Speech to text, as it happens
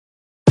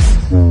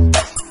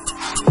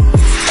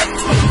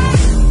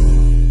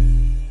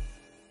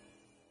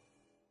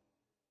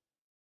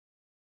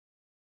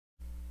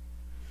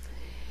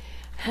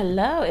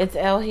Hello, it's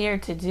Elle here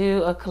to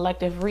do a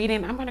collective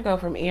reading. I'm going to go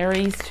from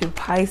Aries to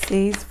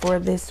Pisces for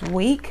this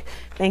week.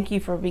 Thank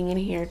you for being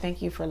here.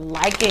 Thank you for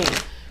liking,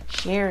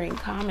 sharing,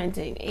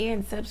 commenting,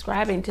 and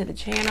subscribing to the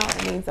channel.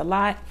 It means a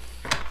lot.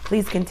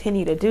 Please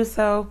continue to do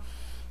so.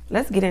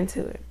 Let's get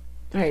into it.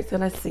 All right, so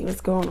let's see what's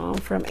going on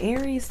from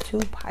Aries to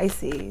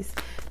Pisces.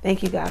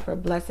 Thank you, God, for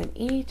blessing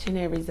each and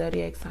every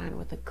zodiac sign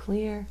with a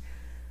clear,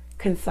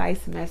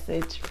 concise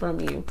message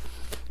from you.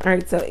 All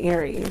right, so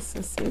Aries,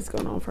 let's see what's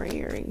going on for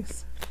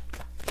Aries.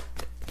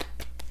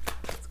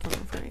 What's going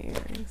on for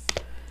Aries?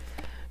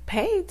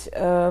 Page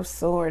of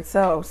Swords.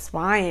 So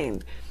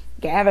spying,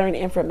 gathering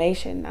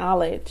information,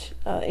 knowledge,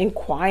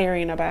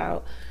 inquiring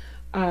about,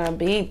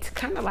 being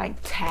kind of like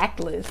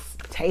tactless,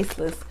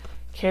 tasteless,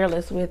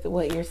 careless with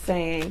what you're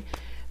saying.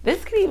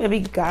 This could even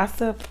be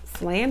gossip,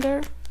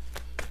 slander,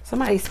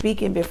 somebody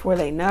speaking before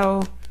they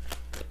know.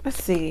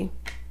 Let's see.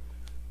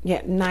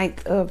 Yeah,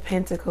 Knight of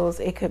Pentacles.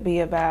 It could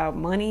be about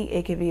money.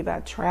 It could be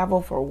about travel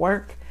for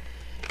work.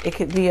 It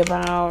could be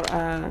about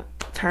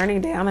turning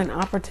down an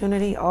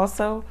opportunity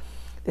also.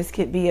 This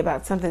could be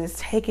about something that's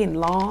taking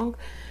long.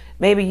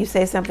 Maybe you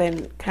say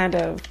something kind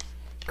of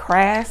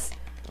crass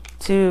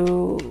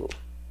to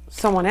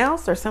someone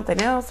else or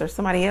something else or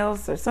somebody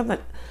else or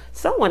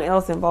someone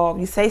else involved.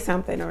 You say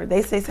something or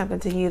they say something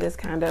to you that's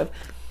kind of,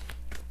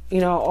 you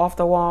know, off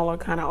the wall or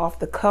kind of off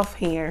the cuff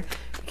here,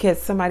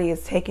 because somebody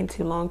is taking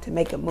too long to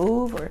make a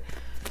move or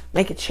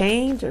make a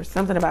change or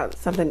something about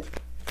something,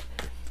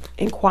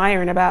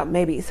 inquiring about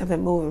maybe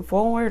something moving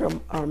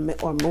forward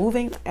or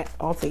moving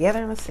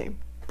altogether. Let's see.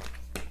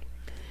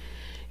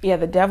 Yeah,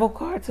 the Devil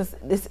card. So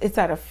it's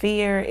out of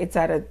fear. It's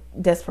out of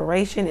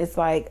desperation. It's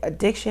like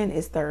addiction.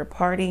 It's third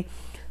party.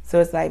 So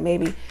it's like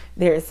maybe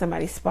there is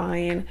somebody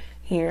spying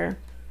here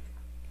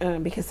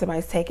because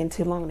somebody's taking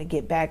too long to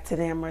get back to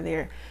them, or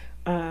they're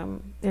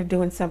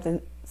doing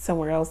something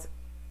somewhere else,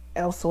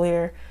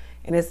 elsewhere,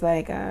 and it's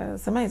like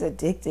somebody's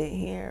addicted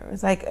here.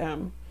 It's like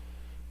an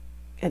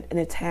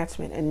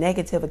attachment, a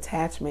negative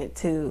attachment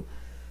to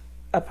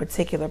a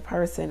particular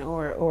person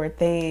or a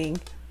thing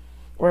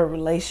or a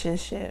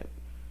relationship.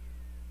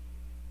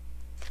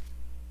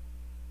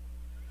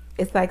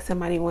 It's like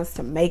somebody wants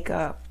to make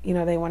up, you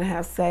know, they want to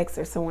have sex,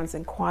 or someone's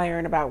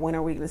inquiring about when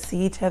are we going to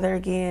see each other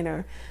again,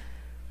 or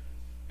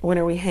when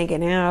are we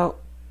hanging out.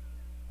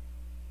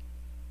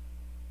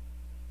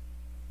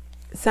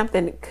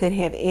 Something could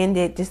have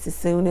ended just as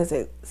soon as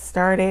it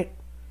started.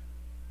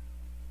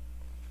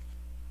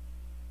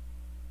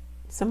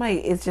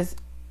 Somebody is just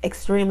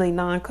extremely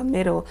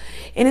non-committal,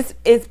 and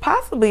it's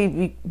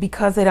possibly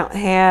because they don't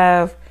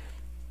have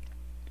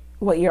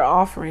what you're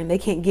offering. They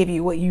can't give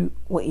you what you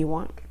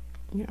want.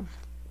 Yeah.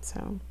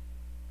 So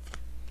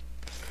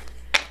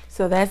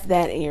that's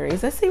that,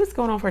 Aries. Let's see what's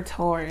going on for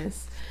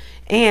Taurus.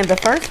 And the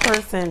first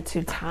person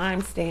to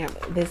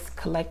timestamp this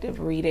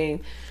collective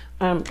reading,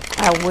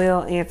 I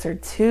will answer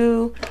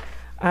two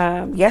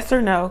yes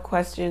or no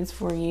questions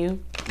for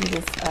you. You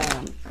just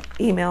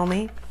email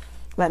me.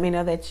 Let me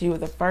know that you were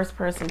the first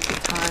person to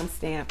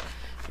timestamp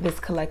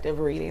this collective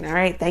reading. All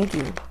right, thank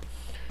you.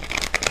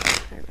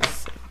 Let's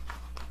see.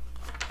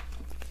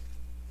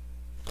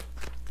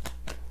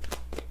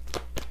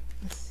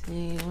 Let's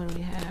see, what do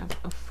we have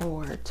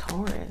for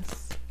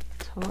Taurus?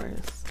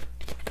 Taurus.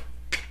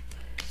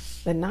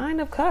 The Nine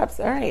of Cups.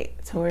 All right,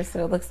 Taurus.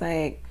 So it looks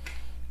like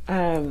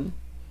you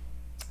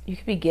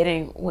could be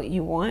getting what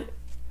you want,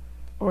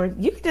 or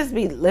you could just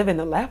be living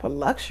the lap of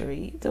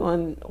luxury,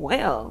 doing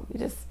well.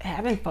 You're just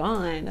having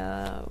fun,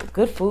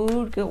 good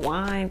food, good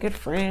wine, good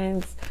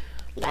friends,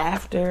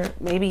 laughter,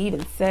 maybe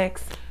even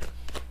sex.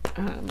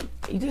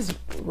 You just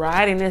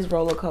riding this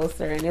roller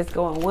coaster and it's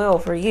going well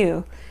for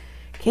you.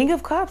 King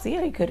of Cups.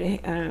 Yeah, you could, you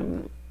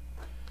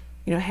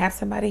know, have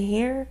somebody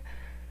here,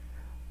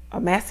 a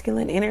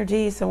masculine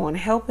energy, someone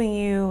helping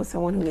you,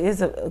 someone who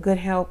is a good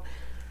help.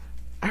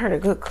 I heard a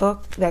good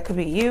cook. That could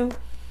be you.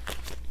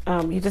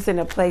 You're just in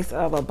a place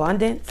of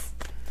abundance,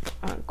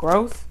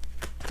 growth,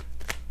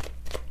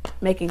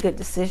 making good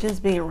decisions,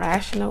 being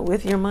rational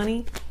with your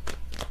money.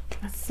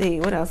 Let's see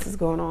what else is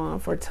going on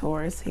for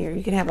Taurus here.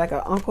 You can have like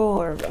an uncle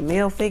or a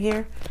male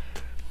figure.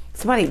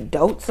 Somebody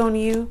dotes on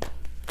you,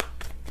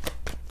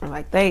 or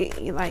like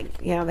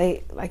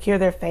you're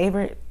their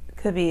favorite.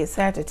 Could be a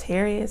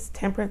Sagittarius,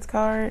 Temperance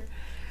card.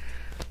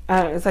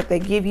 It's like they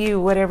give you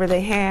whatever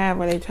they have,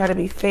 or they try to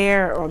be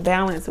fair or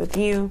balanced with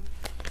you.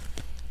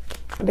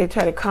 Or they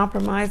try to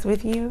compromise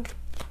with you.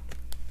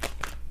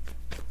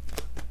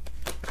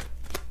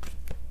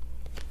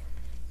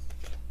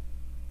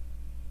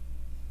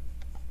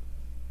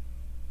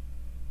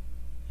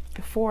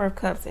 The Four of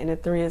Cups and the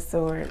Three of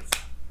Swords.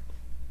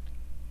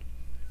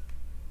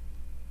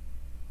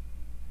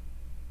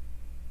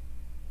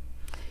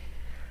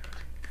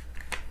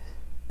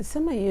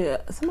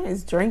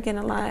 Somebody's drinking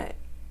a lot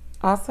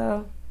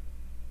also,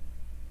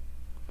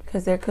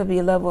 because there could be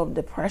a level of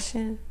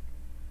depression.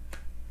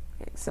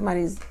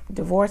 Somebody's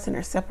divorcing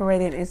or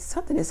separated, and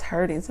something is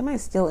hurting.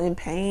 Somebody's still in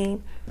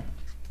pain.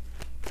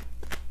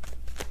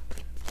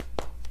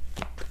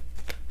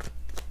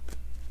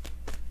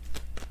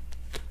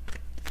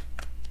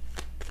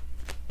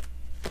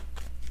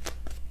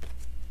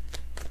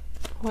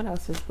 What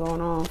else is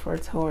going on for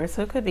Taurus?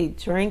 So it could be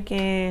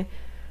drinking,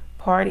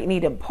 party. You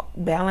need to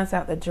balance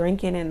out the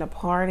drinking and the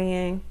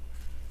partying.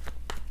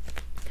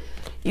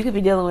 You could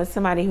be dealing with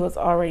somebody who is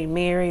already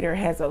married or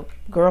has a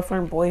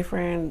girlfriend,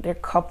 boyfriend. They're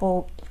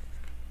coupled.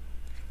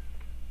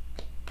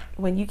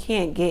 When you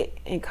can't get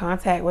in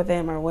contact with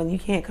them or when you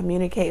can't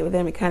communicate with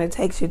them, it kind of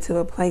takes you to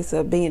a place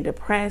of being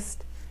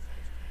depressed.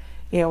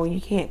 You know, when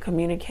you can't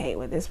communicate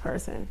with this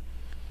person.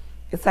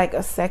 It's like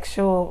a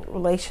sexual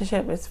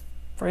relationship. It's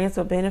friends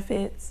with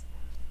benefits.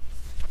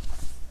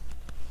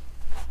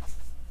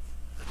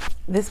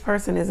 This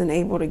person isn't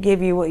able to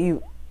give you what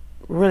you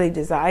really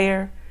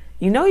desire.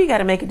 You know you got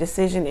to make a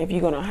decision if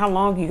you're going to, how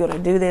long you're going to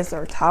do this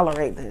or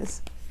tolerate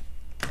this.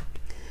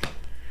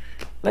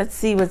 Let's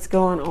see what's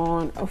going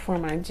on for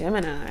my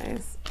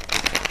Geminis.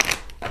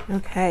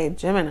 Okay,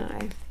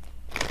 Gemini.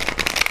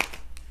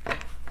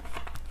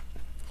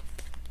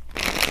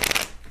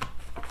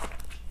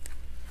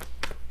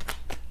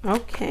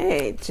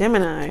 Okay,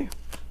 Gemini.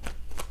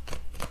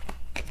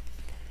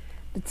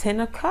 The Ten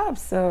of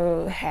Cups.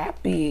 So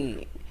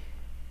happy.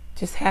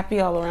 Just happy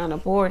all around the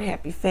board.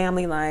 Happy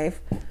family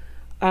life.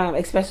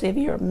 Especially if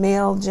you're a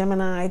male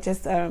Gemini.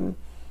 Just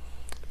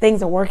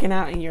things are working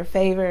out in your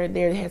favor.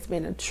 There has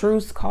been a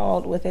truce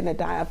called within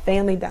a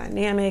family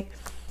dynamic.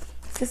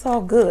 It's just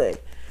all good.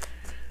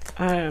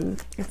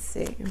 Let's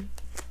see.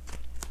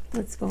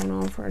 What's going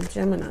on for a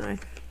Gemini?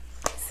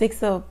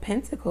 Six of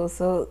Pentacles.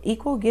 So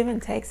equal give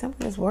and take.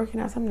 Something that's working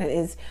out. Something that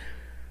is,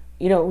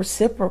 you know,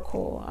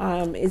 reciprocal.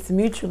 It's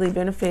mutually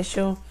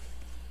beneficial.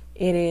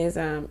 It is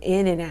in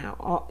and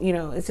out. You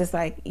know, it's just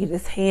like you're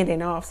just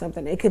handing off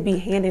something. It could be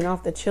handing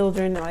off the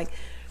children. Like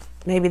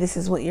maybe this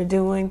is what you're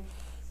doing.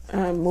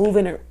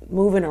 Moving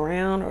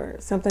around or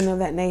something of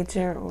that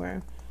nature.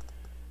 Or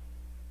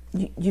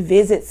you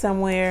visit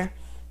somewhere.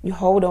 You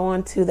hold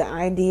on to the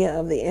idea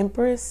of the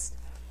Empress.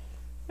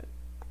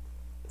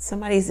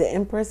 Somebody's the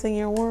Empress in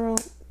your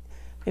world.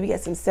 Maybe you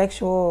got some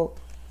sexual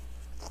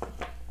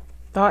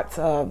thoughts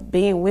of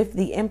being with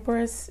the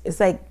Empress. It's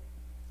like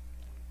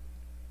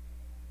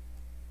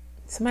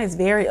somebody's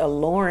very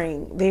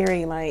alluring,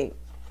 very like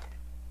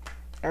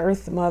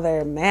Earth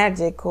Mother,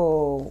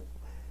 magical,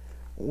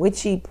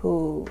 witchy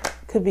poo.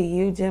 Could be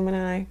you,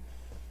 Gemini.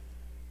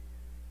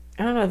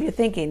 I don't know if you're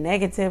thinking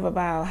negative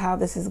about how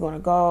this is going to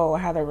go or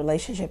how the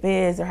relationship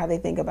is or how they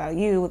think about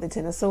you with the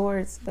Ten of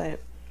Swords, but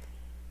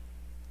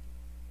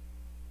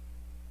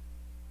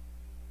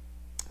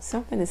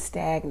something is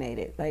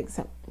stagnated, like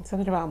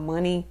something about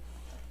money,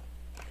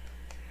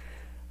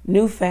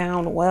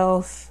 newfound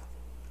wealth.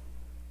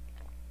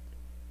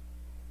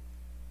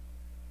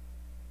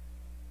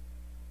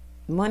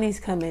 Money's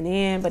coming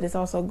in, but it's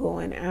also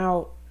going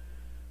out.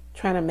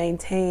 Trying to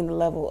maintain a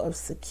level of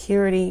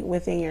security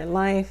within your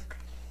life.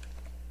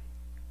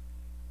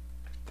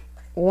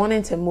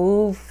 Wanting to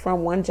move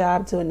from one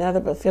job to another,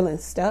 but feeling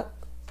stuck.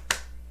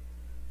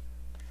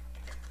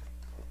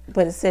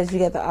 But it says you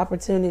got the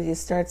opportunity to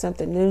start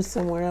something new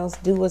somewhere else.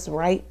 Do what's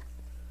right,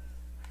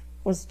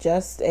 what's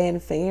just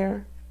and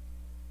fair.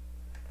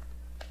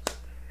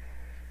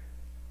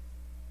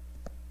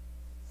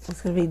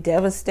 It's going to be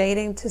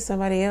devastating to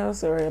somebody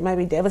else, or it might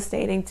be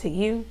devastating to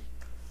you.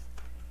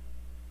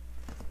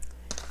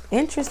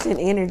 Interesting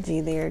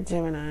energy there,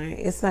 Gemini.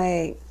 It's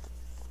like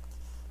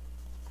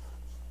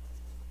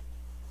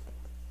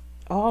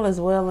all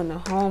is well in the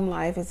home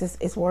life.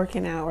 It's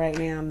working out right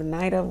now. The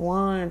Knight of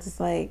Wands, it's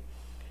like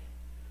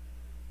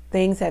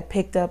things have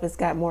picked up. It's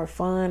got more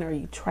fun, or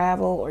you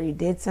travel, or you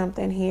did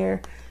something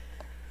here.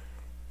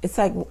 It's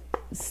like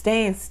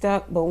staying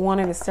stuck but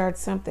wanting to start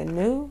something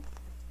new.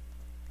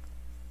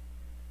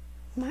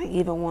 Might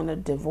even want to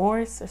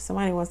divorce, or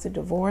somebody wants to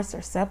divorce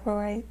or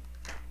separate.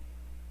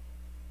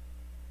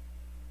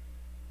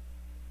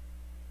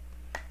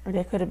 Or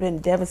there could have been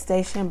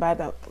devastation by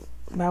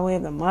way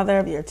of the mother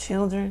of your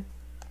children.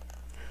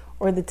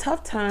 Or the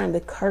tough time, the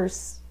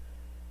curse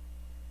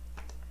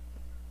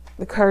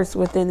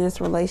within this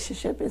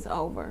relationship is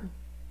over.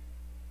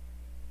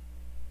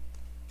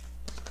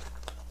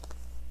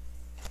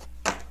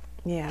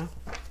 Yeah.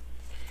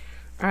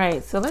 All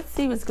right, so let's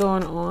see what's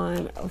going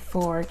on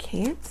for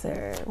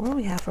Cancer. What do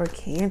we have for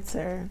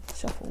Cancer?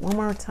 Shuffle one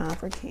more time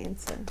for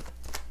Cancer.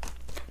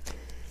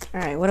 All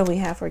right, what do we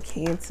have for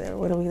Cancer?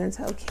 What are we going to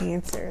tell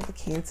Cancer, the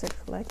Cancer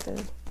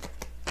Collective?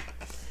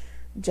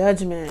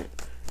 Judgment.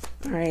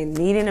 All right,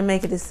 needing to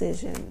make a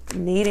decision,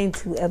 needing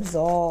to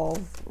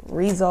absolve,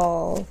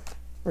 resolve,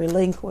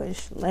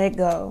 relinquish, let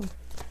go,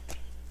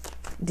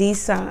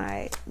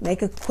 decide,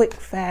 make a quick,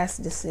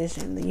 fast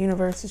decision. The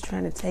universe is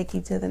trying to take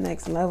you to the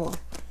next level.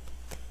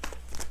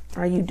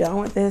 Are you done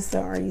with this,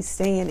 or are you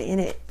staying in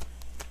it?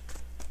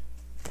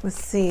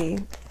 Let's see.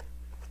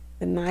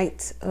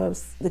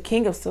 The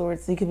King of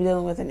Swords. You could be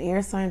dealing with an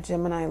air sign,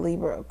 Gemini,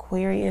 Libra,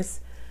 Aquarius.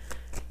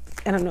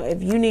 I don't know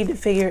if you need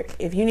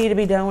to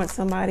be done with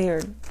somebody,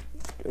 or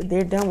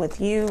they're done with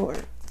you, or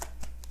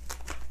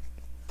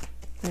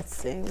let's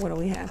see, what do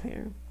we have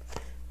here?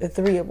 The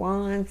Three of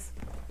Wands.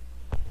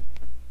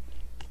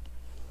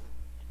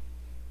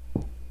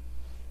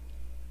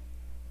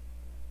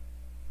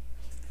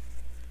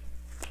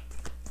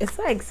 It's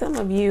like some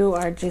of you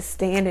are just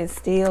standing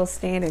still,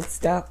 standing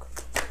stuck.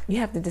 You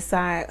have to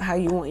decide how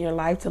you want your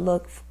life to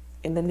look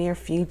in the near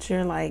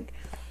future. Like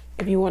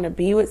if you want to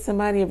be with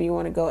somebody, if you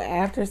want to go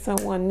after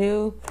someone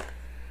new.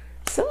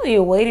 Some of you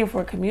are waiting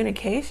for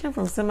communication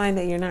from somebody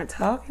that you're not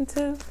talking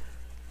to.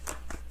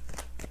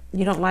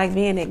 You don't like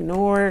being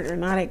ignored or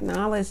not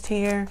acknowledged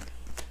here.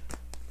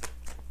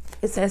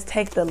 It says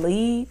take the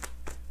lead.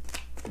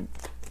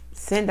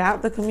 Send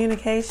out the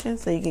communication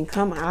so you can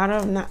come out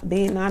of not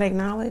being not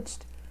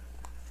acknowledged.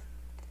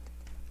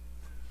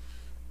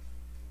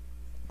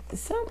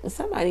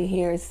 Somebody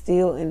here is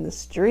still in the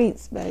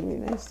streets, baby.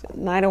 There's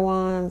Knight of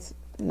Wands,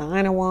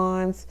 Nine of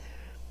Wands.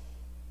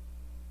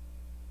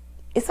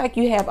 It's like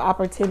you have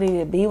opportunity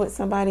to be with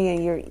somebody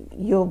and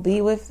you'll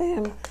be with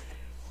them,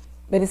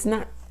 but it's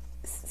not,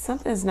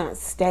 something's not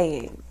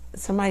staying.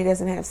 Somebody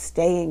doesn't have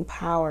staying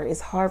power. It's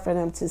hard for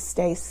them to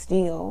stay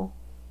still.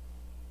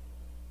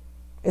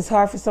 It's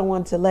hard for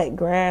someone to let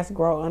grass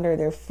grow under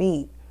their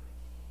feet.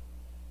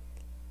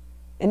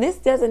 And this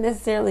doesn't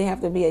necessarily have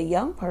to be a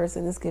young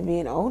person. This could be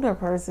an older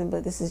person,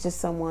 but this is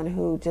just someone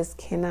who just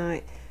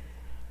cannot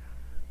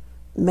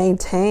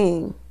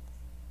maintain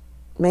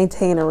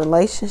a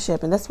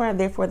relationship. And that's why,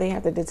 therefore, they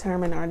have to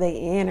determine, are they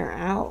in or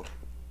out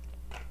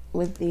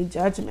with the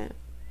Judgment.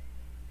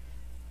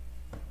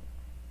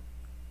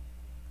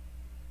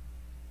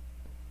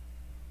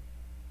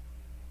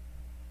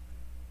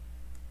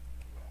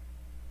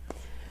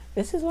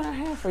 This is what I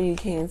have for you,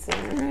 Cancer.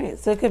 All right.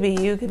 So it could be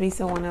you, it could be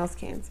someone else,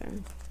 Cancer.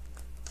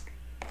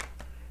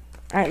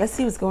 All right, let's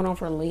see what's going on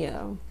for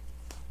Leo.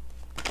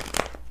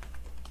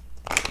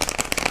 All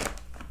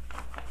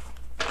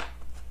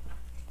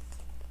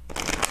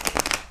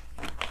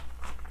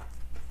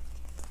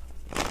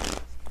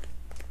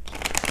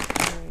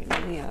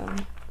right, Leo.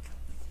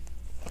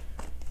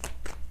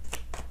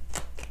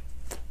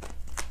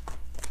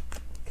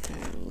 Okay,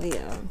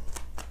 Leo.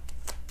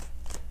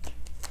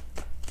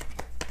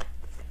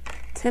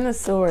 Ten of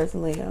Swords,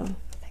 Leo.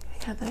 I think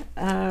we got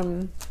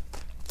that.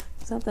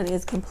 Something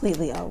is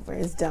completely over.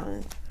 It's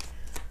done.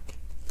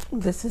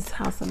 This is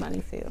how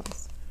somebody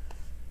feels.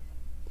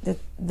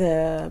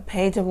 The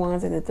Page of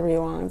Wands and the Three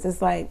of Wands.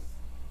 It's like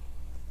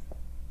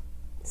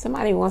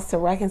somebody wants to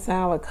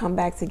reconcile or come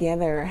back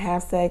together or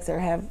have sex or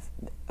have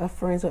a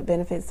friends with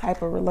benefits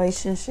type of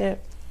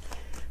relationship.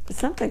 But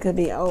something could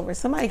be over.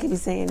 Somebody could be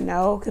saying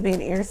no. Could be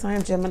an air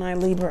sign, Gemini,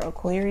 Libra,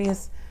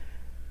 Aquarius.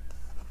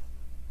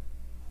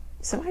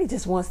 Somebody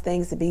just wants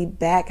things to be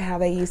back how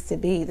they used to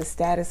be, the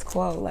status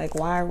quo. Like,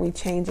 why are we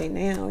changing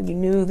now? You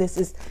knew this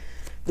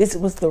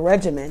was the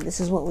regimen. This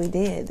is what we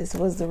did. This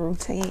was the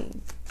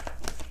routine.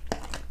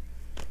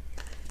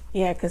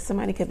 Yeah, because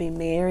somebody could be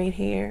married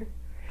here.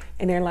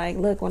 And they're like,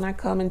 look, when I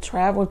come and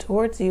travel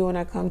towards you, when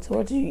I come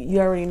towards you, you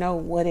already know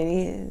what it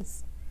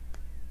is.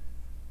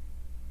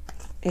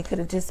 It could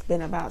have just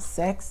been about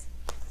sex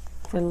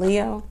for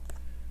Leo.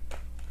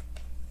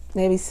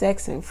 Maybe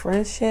sex and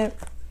friendship.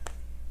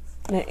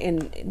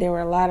 And there were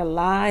a lot of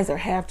lies or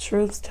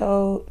half-truths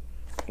told,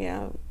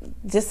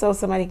 just so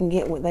somebody can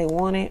get what they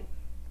wanted.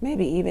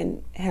 Maybe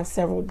even have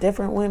several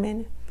different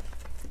women.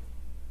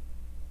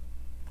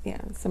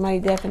 Yeah, somebody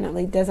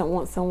definitely doesn't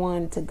want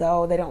someone to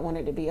go. They don't want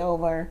it to be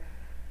over.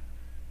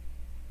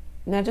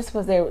 Now, just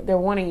because they're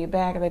wanting you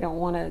back or they don't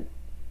want to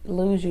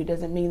lose you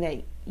doesn't mean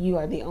that you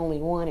are the only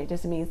one. It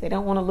just means they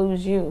don't want to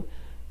lose you.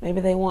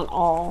 Maybe they want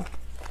all.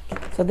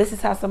 So this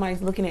is how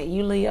somebody's looking at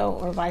you, Leo,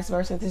 or vice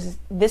versa.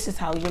 This is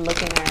how you're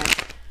looking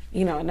at,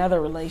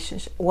 another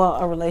relationship. Well,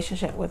 a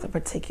relationship with a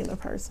particular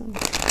person.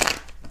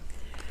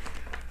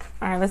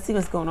 All right, let's see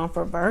what's going on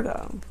for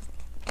Virgo.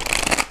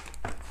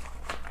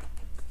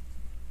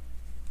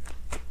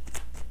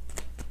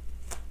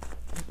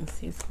 Let's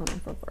see what's going on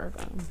for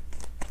Virgo.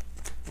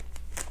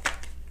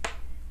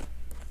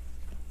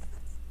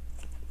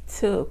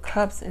 Two of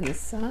Cups and the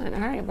Sun. All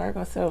right,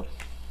 Virgo. So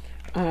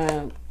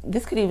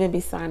this could even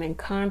be signing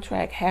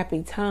contract,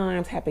 happy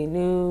times, happy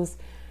news.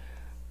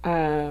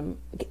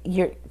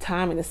 Your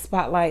time in the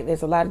spotlight.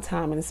 There's a lot of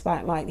time in the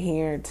spotlight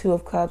here. Two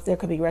of Cups. There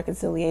could be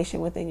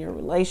reconciliation within your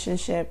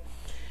relationship.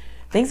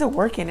 Things are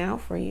working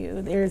out for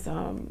you. There's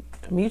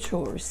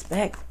mutual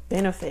respect,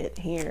 benefit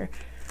here.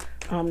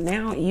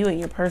 Now you and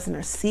your person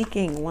are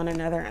seeking one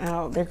another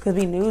out. There could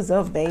be news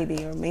of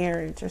baby or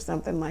marriage or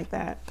something like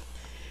that.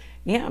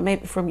 Yeah,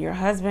 maybe from your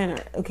husband.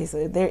 Or okay, so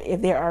if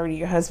they're already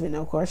your husband,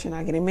 of course you're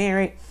not getting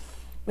married.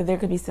 But there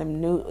could be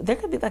there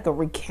could be like a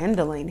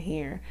rekindling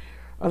here,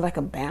 or like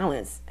a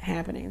balance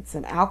happening,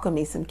 some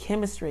alchemy, some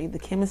chemistry. The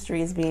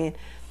chemistry is being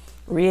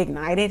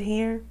reignited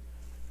here.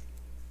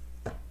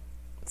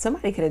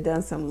 Somebody could have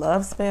done some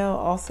love spell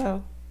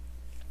also.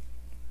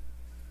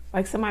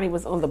 Like somebody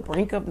was on the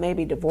brink of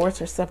maybe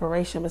divorce or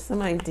separation, but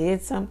somebody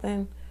did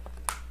something.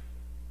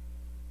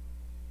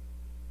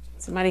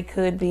 Somebody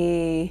could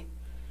be,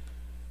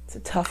 it's a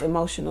tough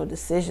emotional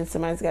decision.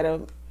 Somebody's got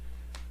to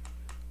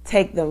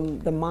take the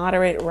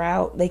moderate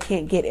route. They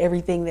can't get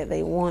everything that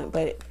they want,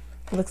 but it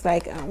looks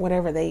like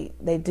whatever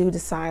they do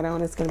decide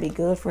on, it's going to be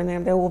good for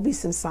them. There will be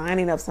some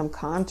signing of some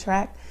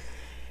contract.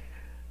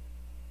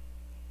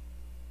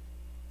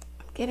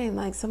 getting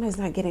like somebody's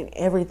not getting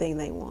everything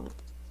they want.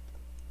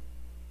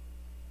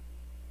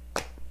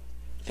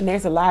 And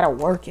there's a lot of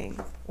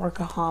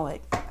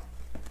workaholic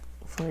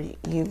for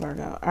you,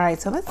 Virgo. All right,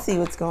 so let's see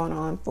what's going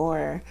on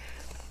for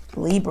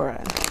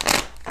Libra.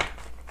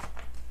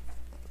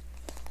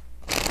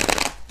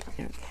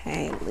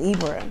 Okay,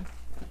 Libra.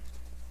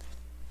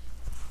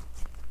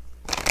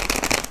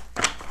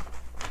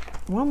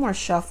 One more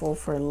shuffle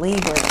for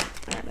Libra.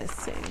 All right, let's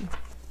see.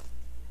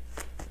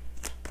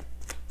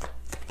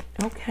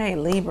 Okay,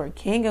 Libra,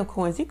 King of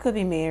Coins. You could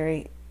be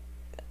married,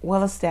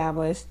 well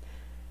established.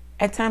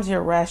 At times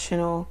you're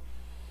rational,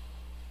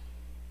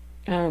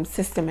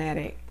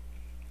 systematic.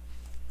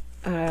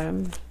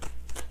 You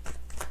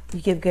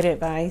give good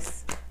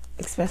advice,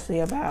 especially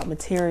about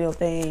material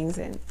things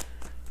and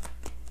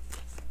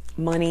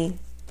money,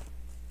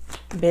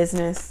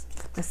 business.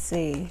 Let's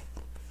see.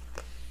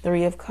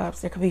 3 of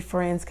Cups. There could be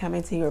friends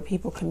coming to you or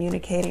people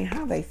communicating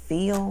how they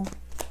feel.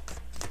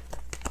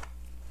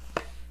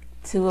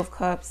 2 of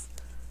Cups.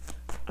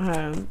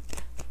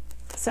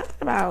 Something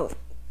about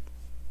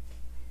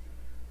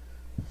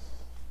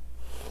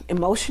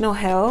emotional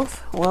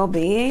health,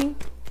 well-being.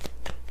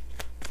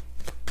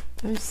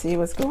 Let's see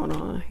what's going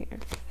on here.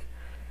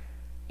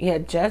 Yeah,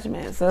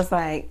 Judgment. So it's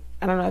like,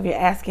 I don't know if you're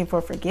asking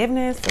for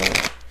forgiveness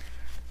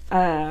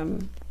or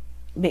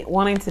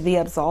wanting to be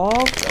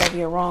absolved of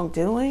your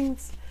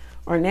wrongdoings,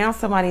 or now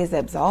somebody is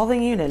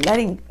absolving you, they're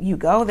letting you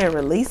go, they're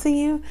releasing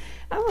you.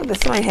 I don't know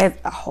if somebody has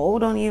a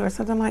hold on you or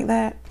something like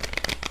that.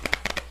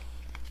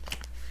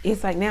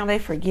 It's like now they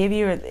forgive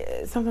you, or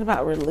something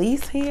about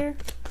release here.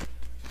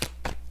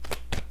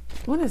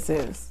 What is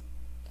this?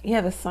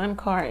 Yeah, the Sun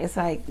card. It's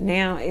like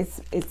now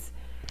it's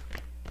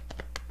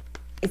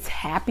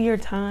happier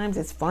times,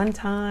 it's fun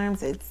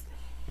times, it's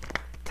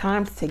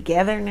times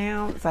together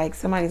now. It's like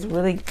somebody's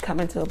really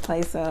coming to a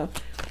place of,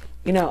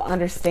 you know,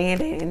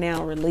 understanding and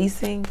now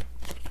releasing.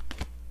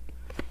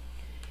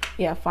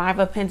 Yeah, 5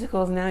 of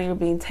Pentacles. Now you're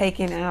being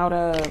taken out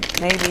of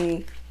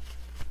maybe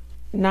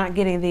not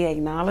getting the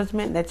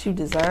acknowledgement that you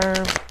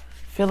deserve,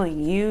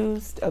 feeling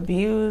used,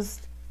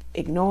 abused,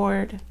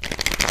 ignored.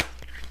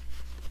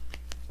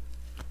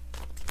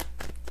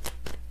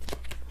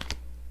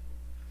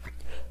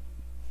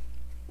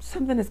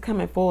 Something is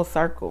coming full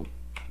circle.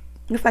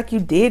 It's like you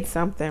did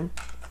something.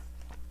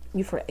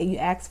 You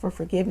asked for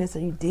forgiveness, or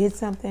you did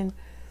something.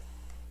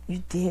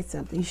 You did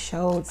something. You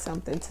showed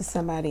something to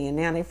somebody, and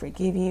now they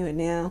forgive you. And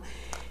now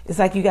it's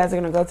like you guys are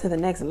going to go to the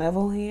next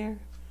level here.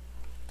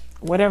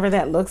 Whatever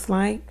that looks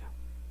like.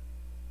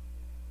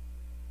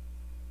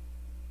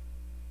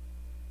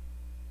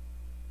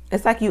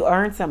 It's like you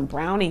earned some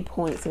brownie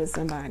points with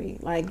somebody.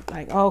 Like,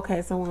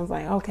 okay, someone's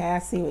like, okay, I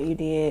see what you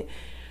did,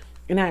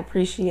 and I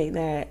appreciate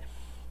that.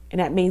 And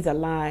that means a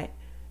lot.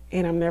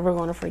 And I'm never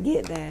going to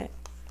forget that.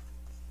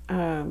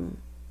 And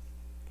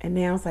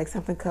now it's like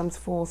something comes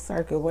full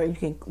circle where you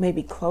can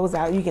maybe close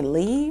out. You can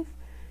leave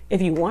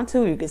if you want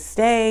to. You can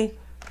stay.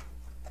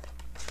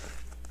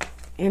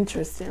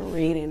 Interesting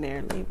reading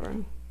there, Libra.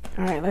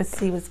 All right, let's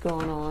see what's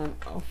going on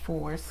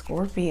for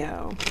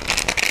Scorpio.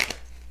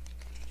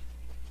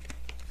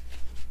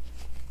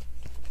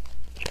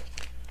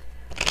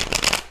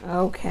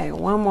 Okay,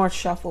 one more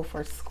shuffle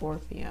for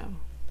Scorpio.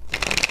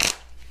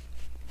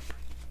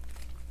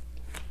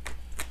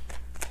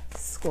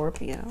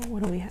 Scorpio,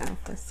 what do we have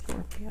for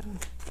Scorpio?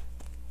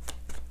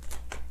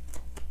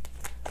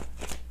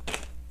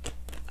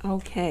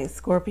 Okay,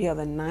 Scorpio,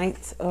 the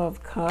Knight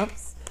of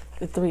Cups,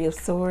 the 3 of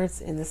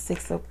Swords, and the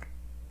 6 of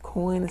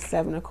Coin, the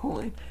 7 of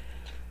Coin.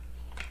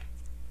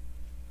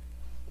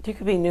 There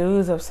could be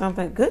news of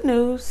something, good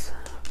news,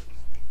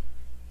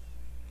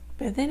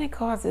 but then it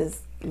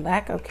causes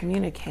lack of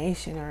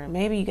communication, or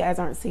maybe you guys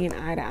aren't seeing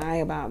eye to eye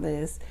about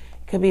this.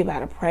 It could be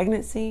about a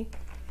pregnancy.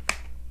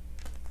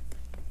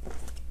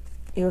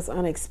 It was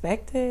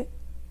unexpected.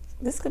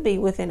 This could be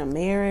within a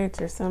marriage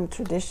or some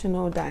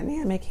traditional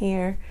dynamic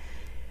here.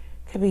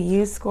 Could be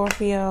you,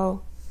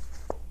 Scorpio,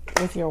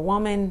 with your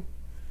woman.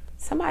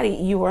 Somebody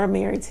you were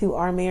married to,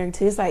 are married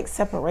to. It's like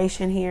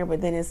separation here,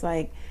 but then it's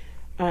like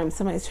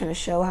somebody's trying to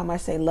show how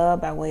much they love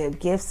by way of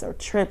gifts or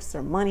trips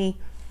or money.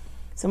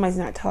 Somebody's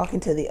not talking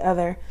to the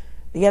other.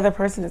 The other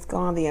person has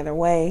gone the other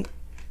way.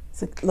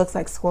 So it looks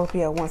like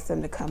Scorpio wants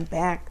them to come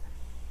back.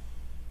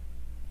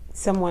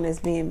 Someone is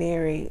being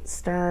very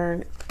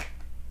stern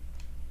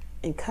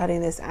and cutting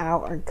this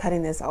out or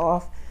cutting this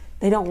off.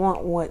 They don't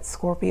want what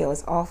Scorpio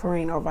is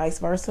offering, or vice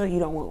versa. You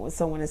don't want what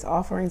someone is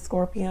offering,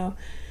 Scorpio.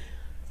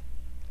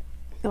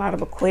 A lot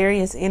of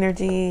Aquarius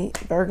energy,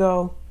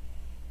 Virgo,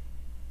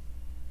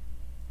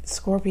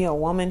 Scorpio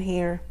woman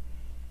here.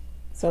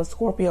 So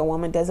Scorpio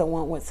woman doesn't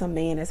want what some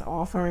man is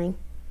offering.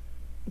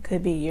 It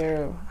could be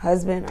your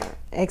husband or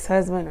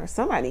ex-husband or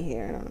somebody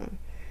here. I don't know.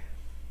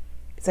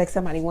 It's like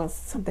somebody wants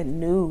something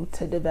new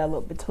to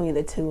develop between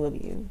the two of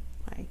you.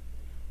 Like,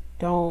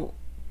 don't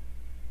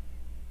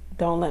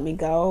let me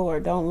go, or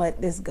don't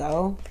let this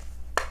go.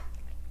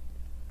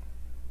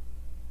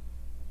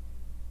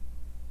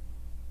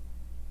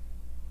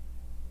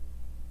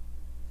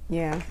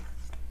 Yeah.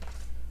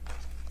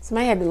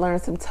 Somebody had to learn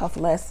some tough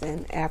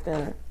lesson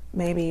after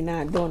maybe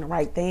not doing the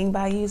right thing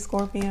by you,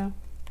 Scorpio.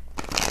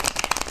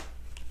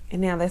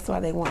 And now that's why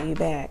they want you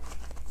back.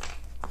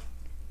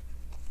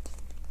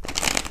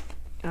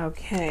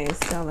 Okay,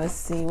 so let's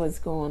see what's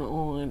going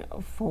on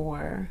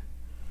for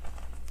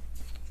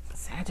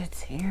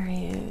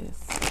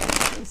Sagittarius.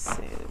 Let's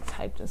see,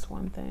 type this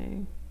one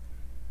thing.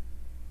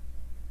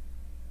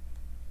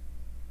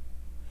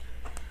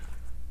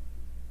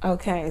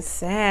 Okay,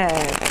 Sag.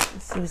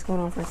 Let's see what's going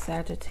on for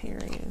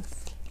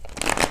Sagittarius.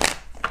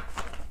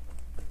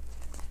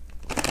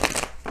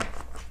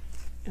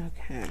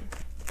 Okay,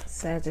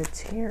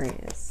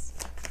 Sagittarius.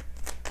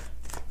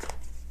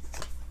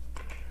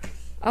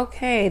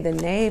 Okay, the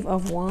Knave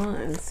of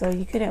Wands. So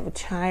you could have a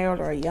child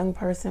or a young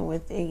person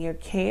within your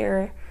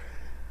care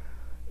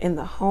in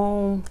the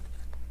home.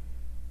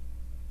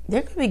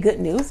 There could be good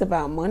news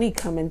about money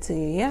coming to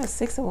you. Yeah,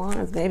 Six of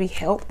Wands. Maybe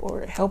help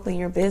or helping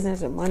your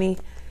business, or money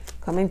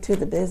coming to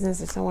the business,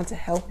 or someone to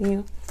help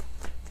you.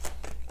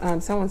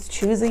 Someone's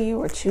choosing you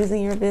or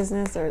choosing your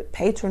business or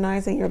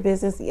patronizing your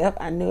business. Yep,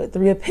 I knew it.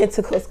 Three of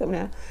Pentacles coming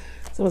out.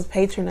 Someone's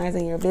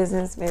patronizing your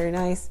business. Very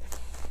nice.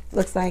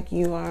 Looks like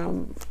you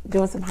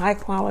doing some high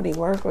quality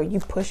work, or you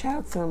push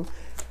out some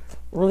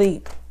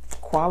really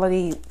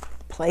quality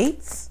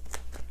plates,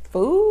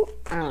 food.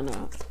 I don't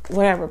know.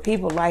 Whatever.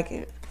 People like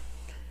it.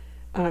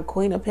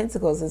 Queen of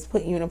Pentacles is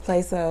putting you in a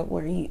place of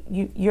where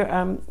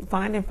you're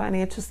finding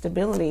financial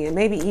stability, and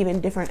maybe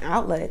even different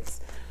outlets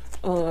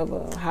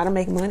of how to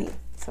make money.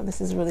 So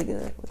this is really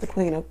good with the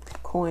Queen of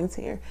Coins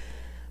here.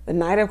 The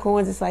Knight of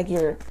Coins is like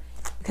you're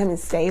becoming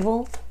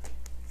stable,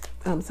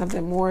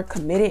 something more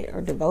committed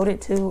or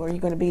devoted to, or you're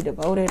going to be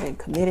devoted and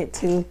committed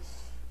to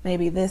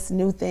maybe this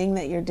new thing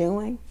that you're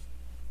doing.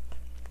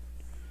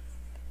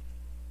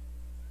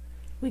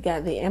 We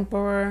got the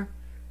Emperor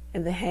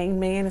and the Hanged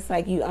Man. It's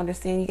like you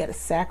understand you got to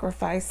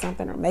sacrifice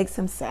something or make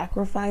some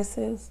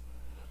sacrifices.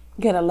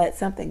 You got to let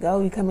something go.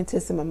 You come into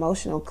some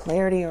emotional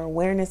clarity or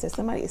awareness that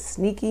somebody is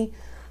sneaky,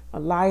 a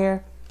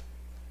liar.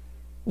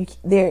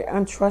 They're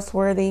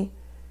untrustworthy.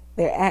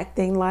 They're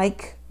acting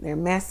like they're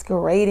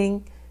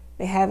masquerading.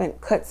 They haven't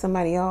cut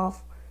somebody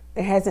off.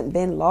 There hasn't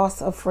been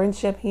loss of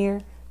friendship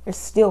here. They're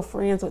still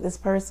friends with this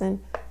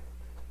person.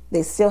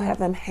 They still have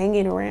them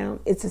hanging around.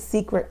 It's a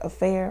secret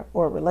affair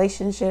or a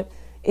relationship.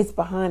 It's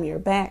behind your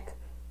back,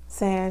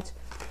 Sag.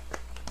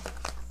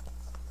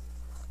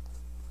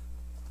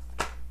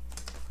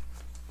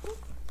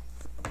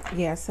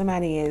 Yeah,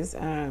 somebody is,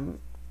 somebody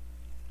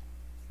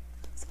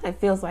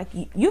feels like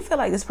you feel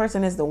like this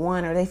person is the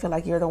one, or they feel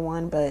like you're the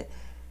one, but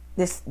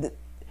it's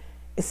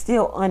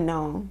still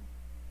unknown.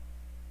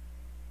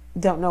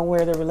 Don't know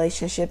where the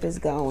relationship is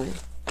going.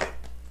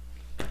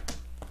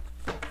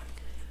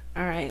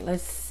 All right,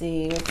 let's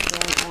see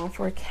what's going on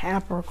for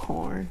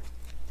Capricorn.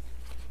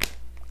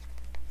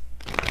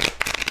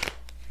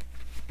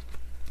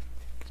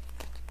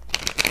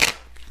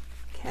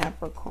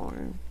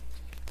 Capricorn.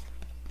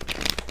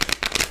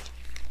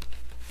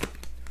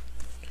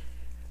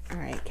 All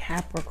right,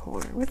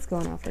 Capricorn. What's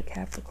going on for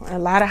Capricorn? A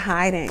lot of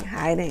hiding.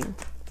 I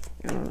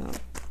don't know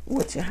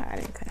what you're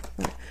hiding.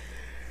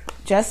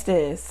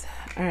 Justice.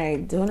 All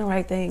right, doing the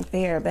right thing,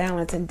 fair,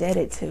 balanced,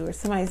 indebted to, or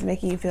somebody's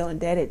making you feel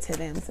indebted to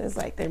them. So it's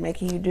like they're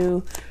making you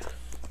do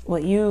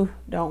what you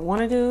don't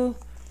want to do.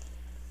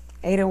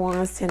 Eight of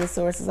Wands, Ten of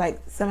Swords. It's like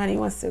somebody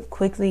wants to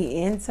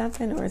quickly end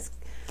something, or it's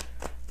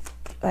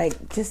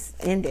like just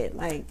end it.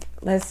 Like,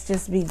 let's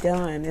just be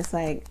done. It's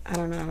like, I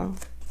don't know.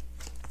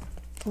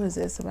 What is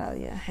this about?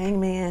 Yeah,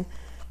 Hangman,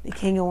 the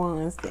King of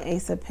Wands, the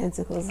Ace of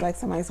Pentacles. It's like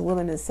somebody's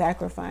willing to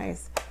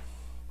sacrifice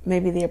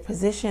maybe their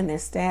position, their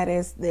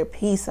status, their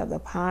piece of the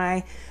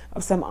pie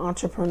of some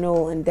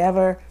entrepreneurial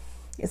endeavor.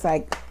 It's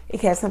like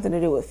it has something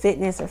to do with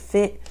fitness or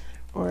fit,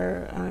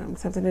 or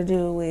something to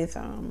do with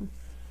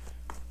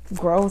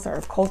growth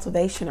or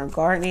cultivation or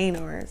gardening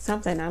or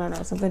something. I don't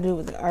know, something to do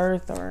with the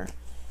earth or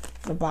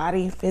the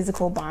body,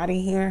 physical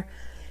body here.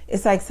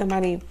 It's like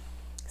somebody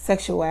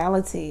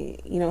sexuality,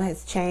 you know,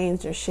 has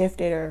changed or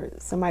shifted, or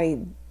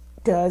somebody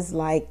does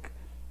like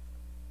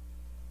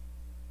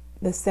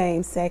the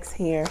same sex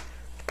here,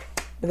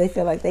 but they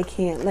feel like they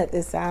can't let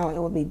this out. It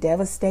would be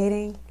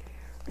devastating,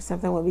 or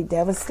something would be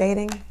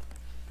devastating.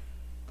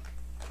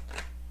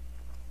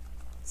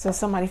 So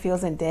somebody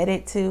feels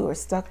indebted to, or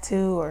stuck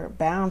to, or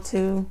bound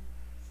to.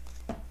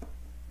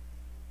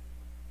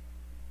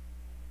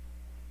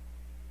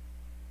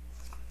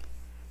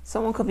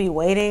 Someone could be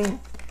waiting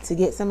to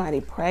get somebody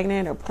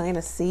pregnant or plant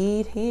a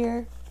seed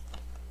here.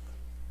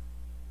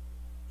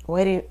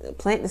 Waiting,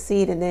 plant the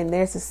seed, and then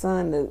there's the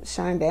sun to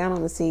shine down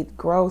on the seed.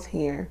 Growth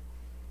here.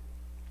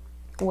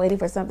 Waiting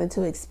for something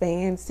to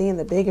expand, seeing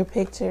the bigger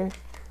picture.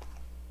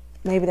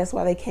 Maybe that's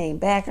why they came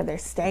back, or they're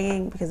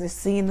staying because they're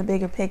seeing the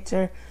bigger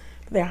picture.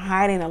 They're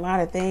hiding a lot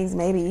of things,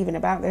 maybe even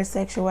about their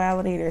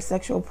sexuality, their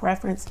sexual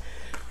preference.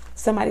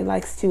 Somebody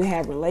likes to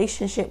have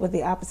relationship with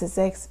the opposite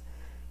sex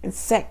and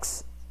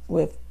sex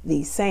with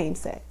the same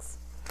sex.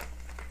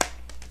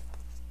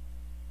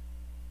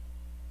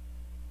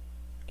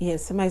 Yeah,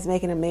 somebody's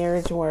making a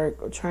marriage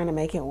work or trying to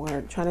make it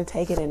work, trying to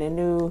take it in a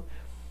new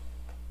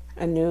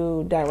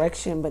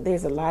direction, but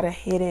there's a lot of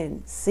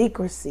hidden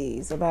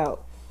secrecies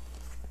about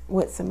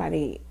what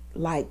somebody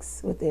likes,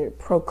 what their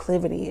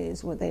proclivity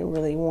is, what they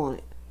really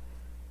want.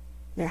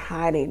 They're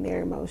hiding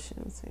their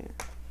emotions here.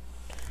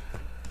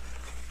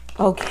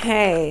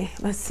 Okay,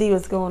 let's see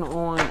what's going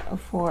on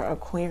for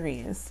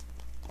Aquarius.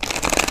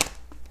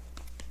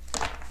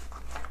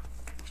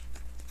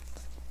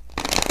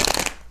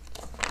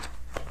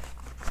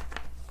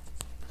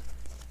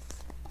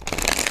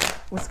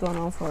 What's going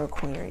on for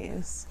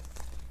Aquarius?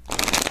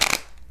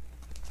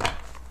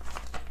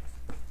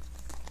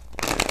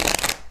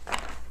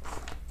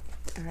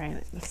 All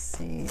right, let's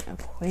see.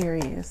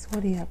 Aquarius,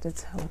 what do you have to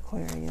tell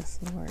Aquarius,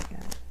 Lord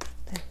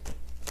God?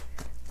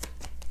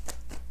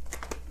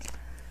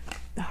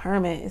 The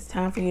Hermit, it's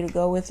time for you to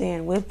go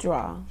within,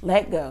 withdraw,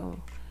 let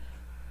go.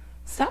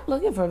 Stop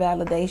looking for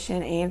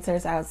validation,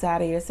 answers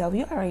outside of yourself.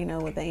 You already know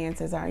what the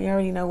answers are. You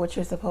already know what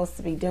you're supposed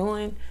to be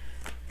doing.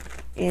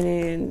 And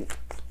then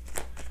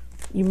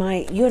you're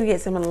going to get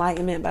some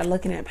enlightenment by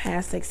looking at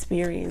past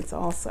experience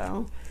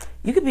also.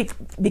 You could be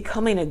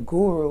becoming a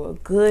guru, a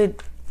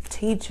good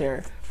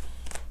teacher,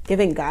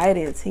 giving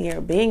guidance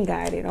here, being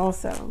guided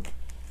also.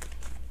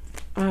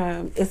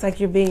 It's like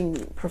you're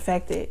being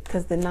perfected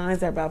because the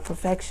 9s are about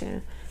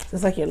perfection. So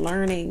it's like you're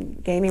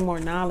learning, gaining more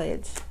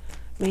knowledge,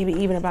 maybe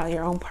even about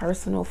your own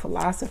personal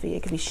philosophy.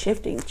 It could be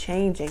shifting,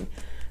 changing,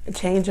 a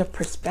change of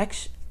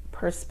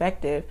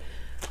perspective,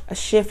 a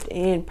shift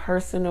in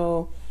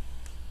personal,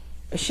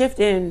 a shift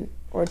in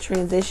or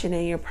transition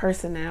in your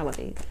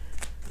personality.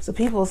 So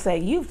people say,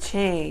 you've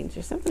changed,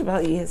 or something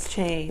about you has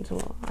changed.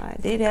 Well, I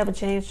did have a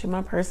change to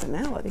my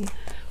personality.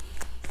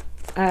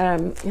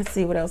 Let's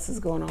see what else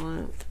is going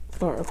on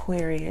for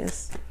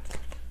Aquarius.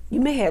 You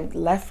may have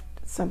left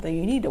something.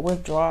 You need to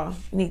withdraw.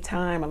 You need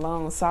time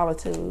alone,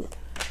 solitude.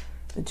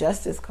 The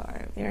Justice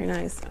card, very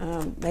nice.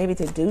 Maybe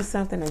to do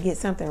something or get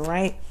something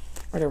right,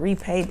 or to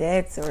repay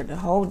debts, or to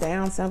hold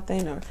down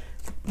something, or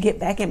get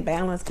back in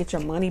balance, get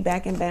your money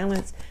back in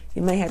balance.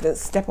 You may have to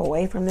step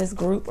away from this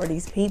group or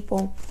these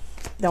people.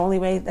 That's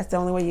the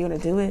only way you're going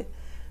to do it.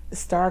 The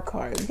Star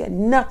card, you got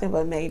nothing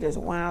but majors.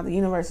 Wow, the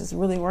universe is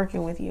really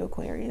working with you,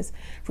 Aquarius,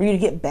 for you to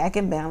get back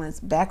in balance,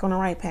 back on the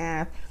right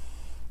path,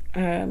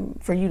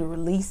 for you to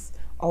release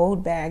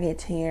old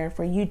baggage here,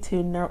 for you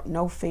to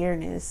know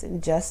fairness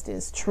and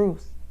justice,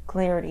 truth,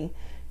 clarity.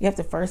 You have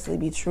to firstly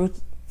be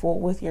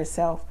truthful with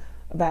yourself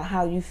about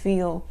how you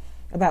feel,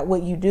 about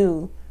what you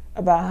do,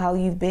 about how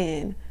you've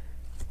been.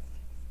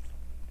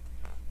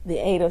 The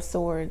 8 of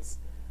Swords.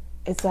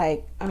 It's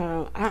like,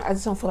 I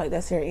just don't feel like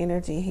that's your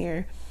energy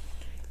here.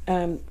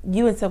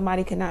 You and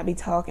somebody cannot be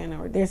talking,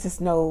 or there's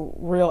just no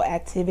real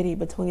activity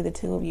between the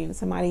two of you. And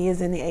somebody is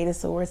in the 8 of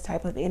Swords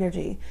type of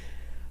energy,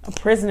 a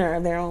prisoner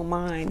of their own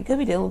mind. You could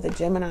be dealing with a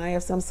Gemini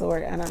of some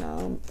sort, I don't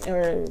know,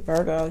 or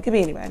Virgo. It could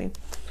be anybody.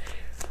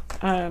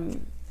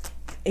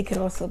 It could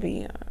also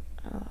be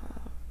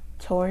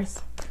Taurus.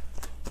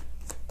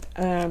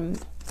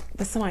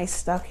 But somebody's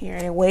stuck here.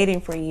 They're waiting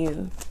for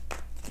you.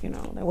 You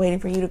know, they're waiting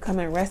for you to come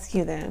and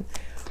rescue them.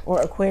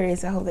 Or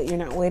Aquarius, I hope that you're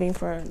not waiting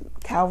for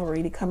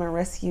Calvary to come and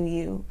rescue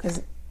you,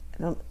 because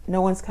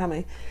no one's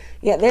coming.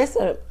 Yeah, there's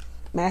a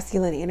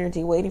masculine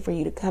energy waiting for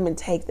you to come and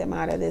take them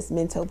out of this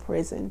mental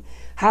prison.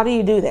 How do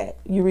you do that?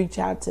 You reach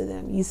out to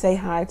them. You say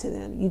hi to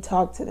them. You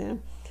talk to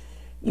them.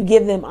 You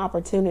give them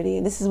opportunity.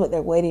 And this is what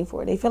they're waiting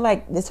for. They feel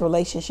like this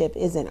relationship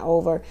isn't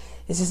over.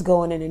 It's just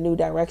going in a new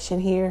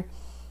direction here.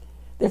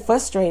 They're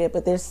frustrated,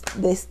 but they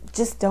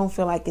just don't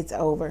feel like it's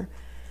over.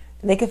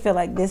 They could feel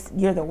like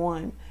you're the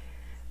one.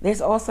 There's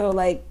also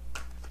like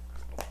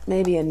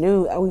maybe a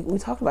new, we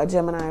talked about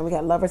Gemini, we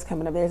got lovers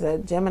coming up. There's a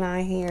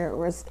Gemini here,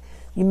 or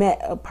you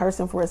met a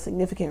person for a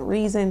significant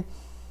reason.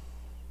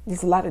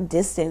 There's a lot of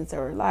distance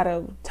or a lot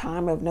of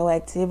time of no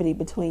activity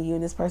between you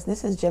and this person.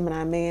 This is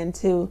Gemini man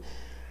too.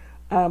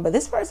 But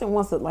this person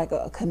wants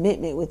a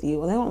commitment with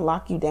you. They won't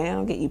lock you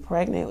down, get you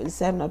pregnant with the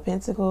 7 of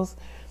Pentacles.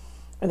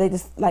 Or they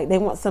just they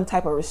want some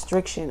type of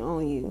restriction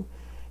on you.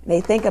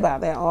 They think about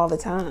that all the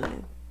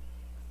time.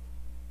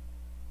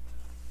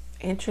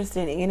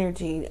 Interesting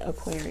energy,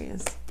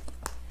 Aquarius.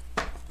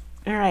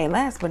 All right,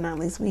 last but not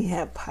least, we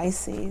have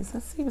Pisces.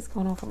 Let's see what's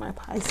going on for my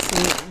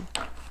Pisces.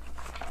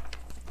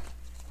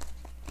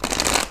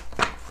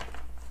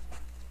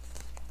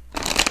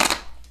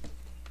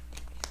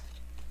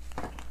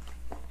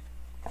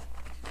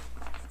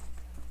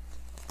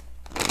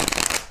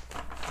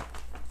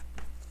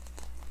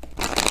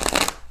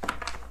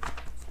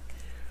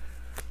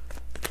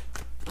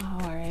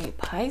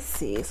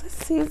 Pisces.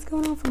 Let's see what's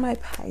going on for my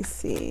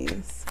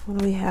Pisces. What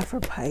do we have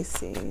for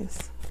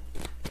Pisces?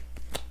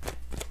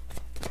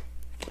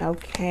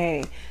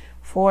 Okay,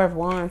 4 of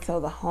Wands.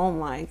 So the home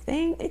life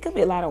thing. It could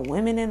be a lot of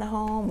women in the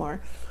home,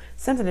 or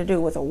something to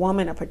do with a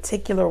woman, a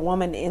particular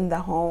woman in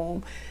the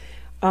home.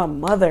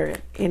 Mother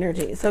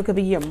energy. So it could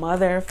be your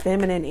mother,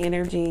 feminine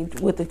energy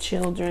with the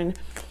children.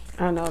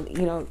 I don't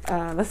know.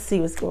 Let's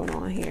see what's going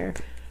on here.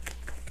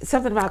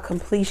 something about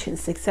completion,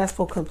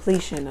 successful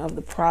completion of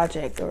the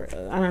project, or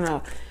I don't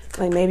know,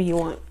 like maybe you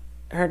want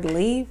her to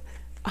leave.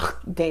 Oh,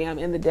 damn,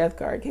 and the death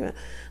card came out.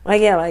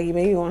 Like, yeah, like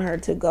maybe you want her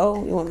to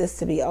go. You want this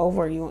to be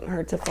over. You want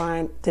her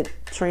to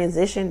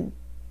transition.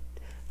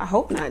 I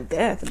hope not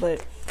death,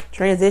 but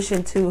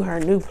transition to her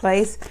new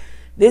place.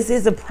 This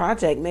is a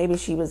project. Maybe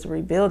she was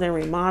rebuilding,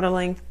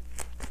 remodeling,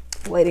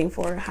 waiting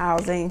for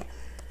housing,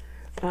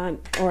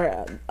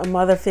 or a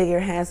mother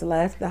figure has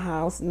left the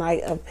house.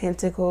 Knight of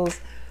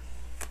Pentacles.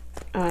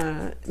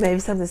 Maybe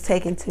something's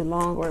taking too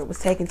long, or it was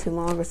taking too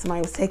long, or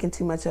somebody was taking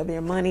too much of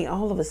your money.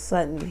 All of a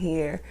sudden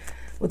here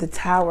with the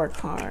Tower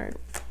card.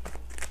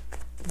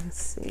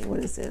 Let's see, what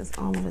is this?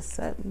 All of a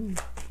sudden.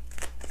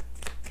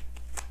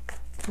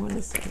 What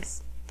is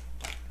this?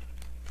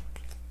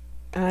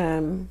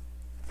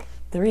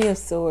 3 of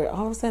Swords.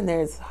 All of a sudden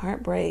there's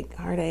heartbreak,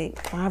 heartache,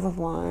 5 of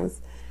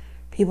Wands,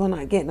 people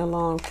not getting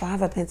along,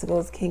 5 of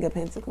Pentacles, King of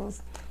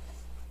Pentacles.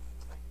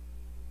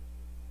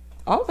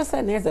 All of a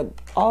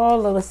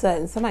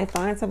sudden somebody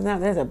finds something out.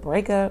 There's a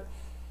breakup.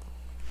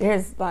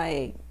 There's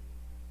like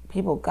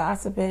people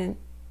gossiping,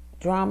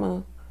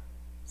 drama.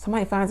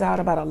 Somebody finds out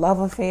about a love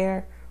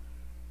affair.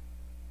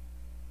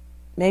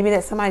 Maybe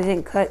that somebody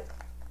didn't cut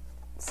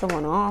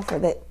someone off, or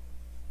that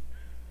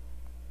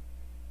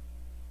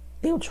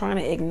they were trying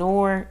to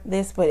ignore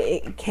this, but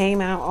it came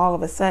out all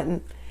of a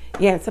sudden.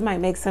 Yeah, and somebody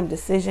makes some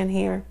decision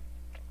here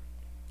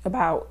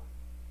about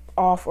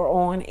off or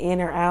on,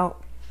 in or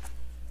out.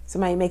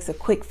 Somebody makes a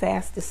quick,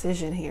 fast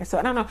decision here. So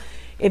I don't know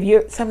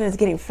if something is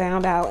getting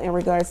found out in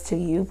regards to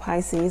you,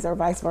 Pisces, or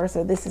vice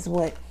versa. This is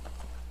what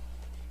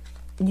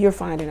you're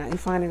finding out. You're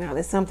finding out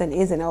that something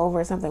isn't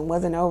over, something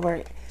wasn't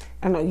over.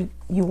 I don't know,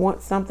 you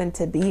want something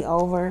to be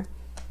over.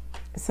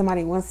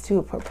 Somebody wants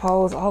to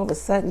propose. All of a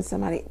sudden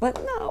but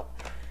no.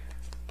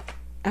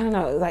 I don't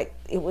know, like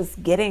it was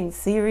getting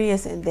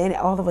serious, and then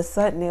all of a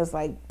sudden it was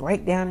like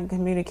breakdown in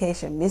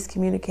communication,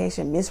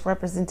 miscommunication,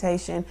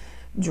 misrepresentation,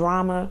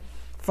 drama,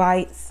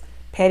 fights,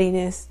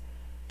 pettiness,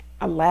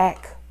 a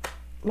lack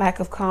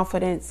of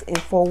confidence in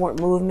forward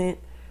movement.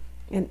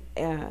 And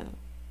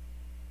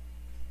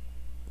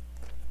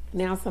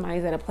now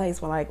somebody's at a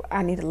place where like,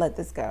 I need to let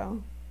this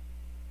go.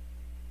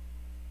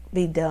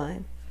 Be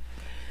done.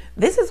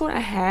 This is what I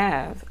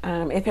have.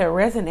 If it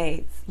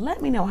resonates,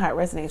 let me know how it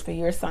resonates for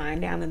your sign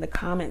down in the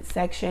comment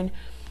section.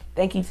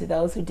 Thank you to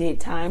those who did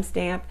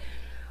timestamp.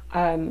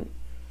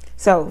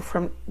 So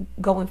from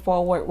going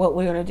forward, what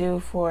we're going to do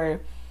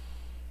for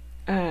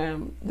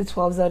the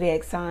 12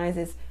 zodiac signs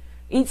is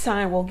each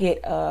sign will get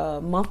a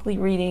monthly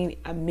reading,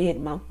 a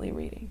mid-monthly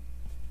reading.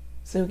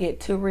 So you'll get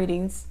 2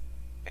 readings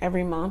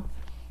every month,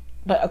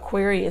 but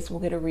Aquarius will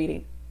get a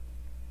reading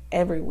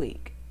every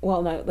week.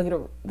 Well,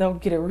 no, they'll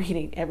get a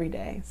reading every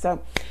day.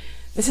 So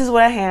this is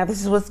what I have. This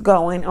is what's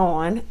going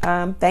on.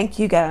 Thank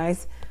you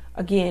guys.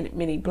 Again,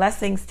 many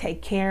blessings.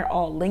 Take care.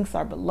 All links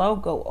are below.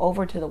 Go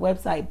over to the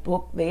website,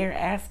 book there,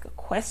 ask a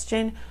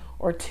question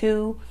or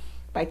 2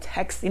 by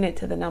texting it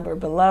to the number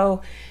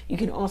below. You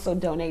can also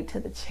donate to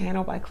the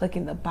channel by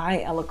clicking the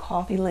Buy Ella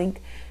Coffee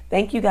link.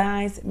 Thank you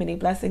guys. Many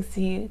blessings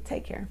to you.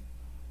 Take care.